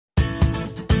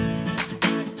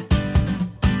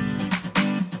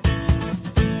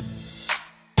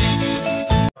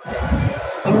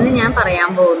ഇന്ന് ഞാൻ പറയാൻ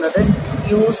പോകുന്നത്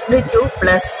used two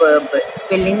plus verb.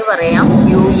 Spelling പറയാം.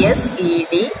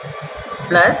 USED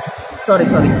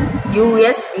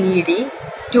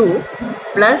two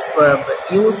plus verb.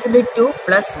 Used two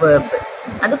plus verb.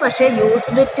 അത് പക്ഷെ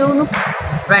യൂസ്ഡ് ടു എന്ന്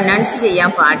പ്രൊനൗൺസ്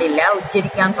ചെയ്യാൻ പാടില്ല,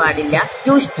 ഉച്ചരിക്കാൻ പാടില്ല.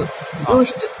 യൂസ്ഡ്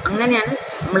ടു അങ്ങനെയാണ്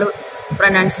നമ്മൾ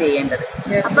പ്രൊനൗൺസ് ചെയ്യേണ്ടത്.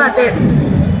 അപ്പൊ അത്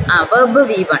വെർബ്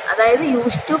V1, അതായത്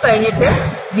യൂസ് ടു കഴിഞ്ഞിട്ട്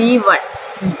V1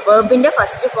 വെർബിന്റെ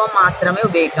ഫസ്റ്റ് ഫോം മാത്രമേ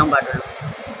ഉപയോഗിക്കാൻ പാടുള്ളൂ.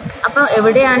 അപ്പൊ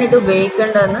എവിടെയാണ് ഇത്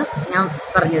ഉപയോഗിക്കേണ്ടതെന്ന് ഞാൻ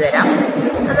പറഞ്ഞു തരാം.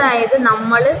 അതായത്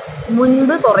നമ്മൾ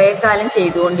മുൻപ് കുറെ കാലം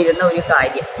ചെയ്തുകൊണ്ടിരുന്ന ഒരു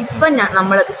കാര്യം ഇപ്പൊ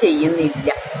നമ്മളത് ചെയ്യുന്നില്ല,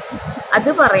 അത്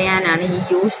പറയാനാണ് ഈ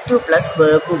യൂസ് ടു പ്ലസ്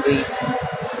വെർബ് ഉപയോഗിക്കുന്നത്.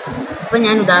 ഇപ്പൊ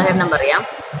ഞാൻ ഉദാഹരണം പറയാം.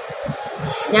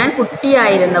 ഞാൻ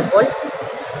കുട്ടിയായിരുന്നപ്പോൾ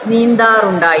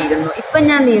നീന്താറുണ്ടായിരുന്നു, ഇപ്പൊ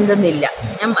ഞാൻ നീന്തുന്നില്ല,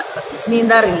 ഞാൻ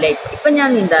നീന്താറില്ല, ഇപ്പൊ ഞാൻ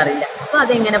നീന്താറില്ല. അപ്പൊ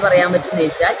അതെങ്ങനെ പറയാൻ പറ്റുമെന്ന്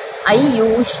ചോദിച്ചാൽ I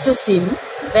used to swim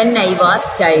when I was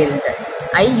child.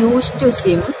 I used to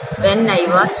swim when I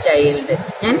was child.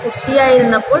 ഞാൻ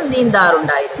കുട്ടിയായിരുന്നപ്പോൾ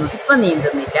നീന്താറുണ്ടായിരുന്നു, ഇപ്പൊ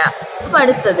നീന്തുന്നില്ല. അപ്പൊ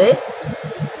അടുത്തത്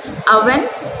അവൻ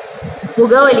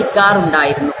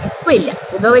പുകവലിക്കാറുണ്ടായിരുന്നു, ഇപ്പൊ ഇല്ല.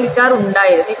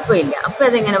 പുകവലിക്കാറുണ്ടായിരുന്നു, ഇപ്പൊ ഇല്ല. അപ്പൊ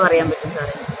അതെങ്ങനെ പറയാൻ പറ്റും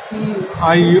സാറേ?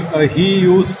 He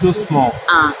used to smoke.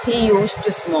 He used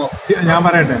to smoke. ഞാൻ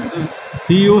പറയട്ടെ.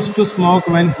 He used to smoke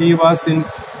when he was in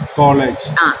college.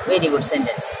 Very good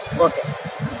sentence. Okay.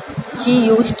 He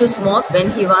used to smoke when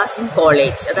he was in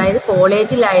college. അതായത്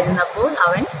കോളേജിലായിരുന്നപ്പോൾ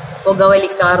അവൻ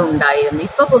പുകവലിക്കാറുണ്ടായിരുന്നു,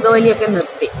 ഇപ്പൊ പുകവലിയൊക്കെ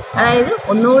നിർത്തി. അതായത്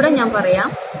ഒന്നുകൂടെ ഞാൻ പറയാം,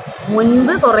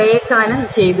 മുൻപ് കുറെ കാലം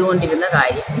ചെയ്തുകൊണ്ടിരുന്ന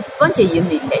കാര്യം ഇപ്പം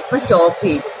ചെയ്യുന്നില്ല, ഇപ്പൊ സ്റ്റോപ്പ്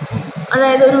ചെയ്തു.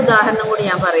 അതായത് ഒരു ഉദാഹരണം കൂടി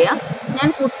ഞാൻ പറയാം. ഞാൻ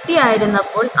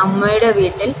കുട്ടിയായിരുന്നപ്പോൾ അമ്മയുടെ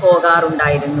വീട്ടിൽ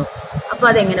പോകാറുണ്ടായിരുന്നു. അപ്പൊ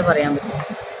അതെങ്ങനെ പറയാൻ പറ്റും?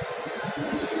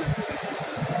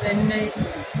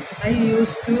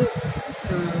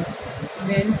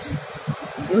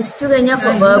 യൂസ് ടു കഴിഞ്ഞാൽ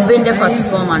വെർബിന്റെ ഫസ്റ്റ്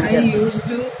ഫോം ആണ്.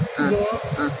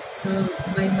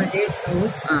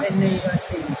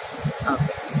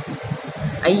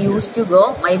 I used to go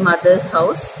my mother's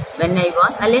house when I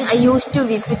was, അല്ലെങ്കിൽ I used to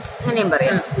visit, അങ്ങനെയും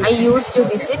പറയാം. I used to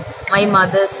visit my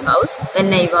mother's house when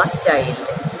I was child.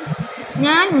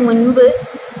 ഞാൻ മുൻപ്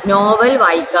നോവൽ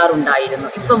വായിക്കാറുണ്ടായിരുന്നു,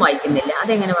 ഇപ്പം വായിക്കുന്നില്ല.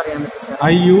 അതെങ്ങനെ പറയാൻ പറ്റും sir?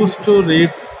 I used to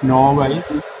read novel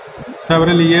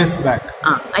several years back.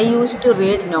 I used to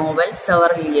read novel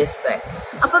several years back.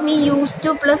 അപ്പം ഈ യൂസ്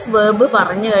ടു പ്ലസ് വെർബ്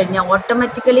പറഞ്ഞു കഴിഞ്ഞാൽ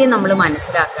ഓട്ടോമാറ്റിക്കലി നമ്മൾ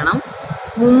മനസ്സിലാക്കണം,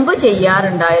 മുമ്പ്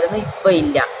ചെയ്യാറുണ്ടായിരുന്നു, ഇപ്പൊ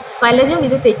ഇല്ല. പലരും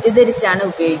ഇത് തെറ്റിദ്ധരിച്ചാണ്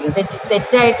ഉപയോഗിക്കുന്നത്,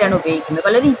 തെറ്റായിട്ടാണ് ഉപയോഗിക്കുന്നത്.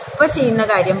 പലരും ഇപ്പൊ ചെയ്യുന്ന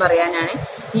കാര്യം പറയാനാണ്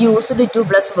യൂസ്ഡ് ടു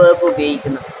പ്ലസ് വെർബ്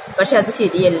ഉപയോഗിക്കുന്നത്. പക്ഷെ അത്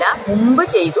ശരിയല്ല. മുമ്പ്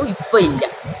ചെയ്തു, ഇപ്പൊ ഇല്ല.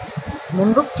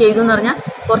 മുമ്പ് ചെയ്തു എന്ന് പറഞ്ഞാൽ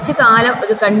കുറച്ച് കാലം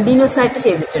ഒരു കണ്ടിന്യൂസ് ആയിട്ട്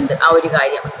ചെയ്തിട്ടുണ്ട് ആ ഒരു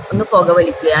കാര്യം. ഒന്ന്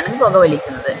പുകവലിക്കുകയാണെങ്കിൽ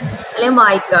പുകവലിക്കുന്നത്, അല്ലെങ്കിൽ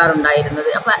വായിക്കാറുണ്ടായിരുന്നത്.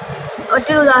 അപ്പൊ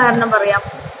ഒറ്റൊരു ഉദാഹരണം പറയാം.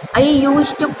 I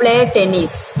used to play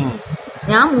tennis.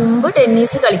 ഞാൻ മുമ്പ്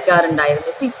ടെന്നീസ്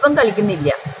കളിക്കാറുണ്ടായിരുന്നു, ഇപ്പം കളിക്കുന്നില്ല.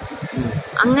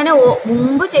 അങ്ങനെ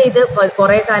മുമ്പ് ചെയ്ത്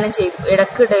കുറെ കാലം ചെയ്തു,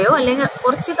 ഇടക്കിടെയോ അല്ലെങ്കിൽ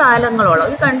കുറച്ച് കാലങ്ങളോളം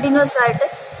ഒരു കണ്ടിന്യൂസ് ആയിട്ട്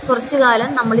കുറച്ചു കാലം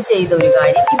നമ്മൾ ചെയ്ത ഒരു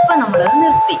കാര്യം ഇപ്പൊ നമ്മളത്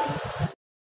നിർത്തി.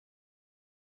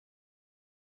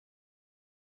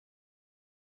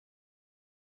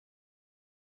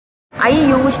 I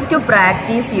used to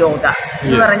practice yoga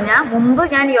എന്ന് പറഞ്ഞാൽ മുമ്പ്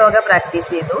ഞാൻ യോഗ പ്രാക്ടീസ്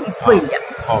ചെയ്തു, ഇപ്പൊ ഇല്ല.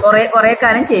 കുറെ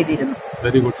കാലം ചെയ്തിരുന്നു.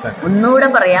 ഒന്നുകൂടെ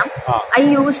പറയാം. I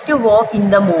used to walk in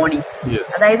the morning.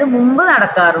 അതായത് മുമ്പ്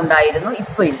നടക്കാറുണ്ടായിരുന്നു,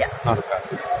 ഇപ്പൊ ഇല്ല.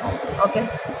 Okay,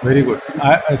 very good.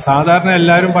 സാധാരണ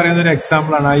എല്ലാവരും പറയുന്ന ഒരു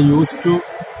എക്സാമ്പിൾ ആണ് I used to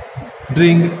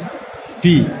drink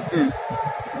tea.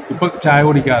 ഇപ്പൊ ചായ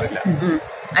കുടിക്കാറില്ല.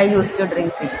 I used to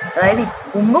drink tea. അതായത്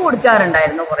മുമ്പ്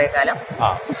കുടിക്കാറുണ്ടായിരുന്നു കുറെ കാലം,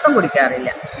 ഇപ്പം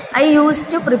കുടിക്കാറില്ല. I used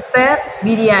to prepare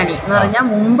biryani എന്ന് പറഞ്ഞാൽ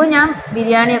മുമ്പ് ഞാൻ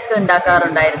ബിരിയാണി ഒക്കെ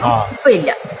ഉണ്ടാക്കാറുണ്ടായിരുന്നു, ഇപ്പൊ ഇല്ല.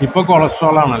 ഇപ്പൊ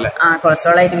കൊളസ്ട്രോൾ ആണല്ലേ?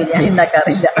 കൊളസ്ട്രോൾ ആയിട്ട് ബിരിയാണി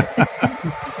ഉണ്ടാക്കാറില്ല.